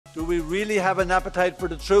Do we really have an appetite for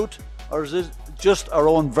the truth, or is it just our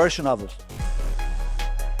own version of it?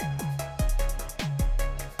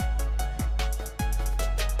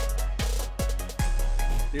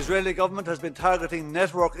 The Israeli government has been targeting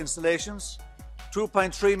network installations.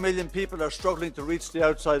 2.3 million people are struggling to reach the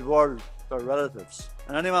outside world, their relatives.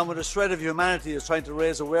 And anyone with a shred of humanity is trying to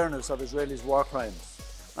raise awareness of Israelis' war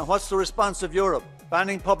crimes. And what's the response of Europe?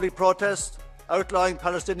 Banning public protests, outlawing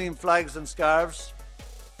Palestinian flags and scarves,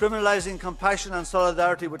 criminalising compassion and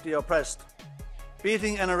solidarity with the oppressed,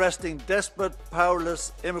 beating and arresting desperate,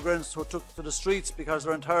 powerless immigrants who took to the streets because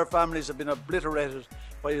their entire families have been obliterated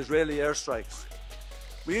by Israeli airstrikes.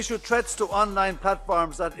 We issued threats to online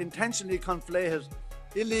platforms that intentionally conflated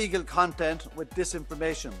illegal content with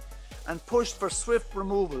disinformation and pushed for swift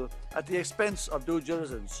removal at the expense of due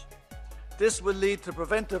diligence. This will lead to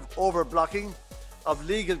preventive overblocking of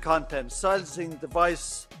legal content, silencing the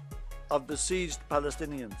voice of besieged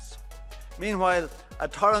Palestinians. Meanwhile, a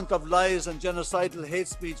torrent of lies and genocidal hate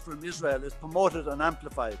speech from Israel is promoted and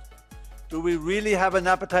amplified. Do we really have an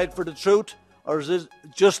appetite for the truth, or is it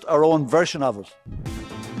just our own version of it?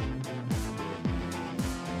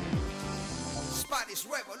 Spanish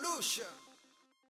Revolution.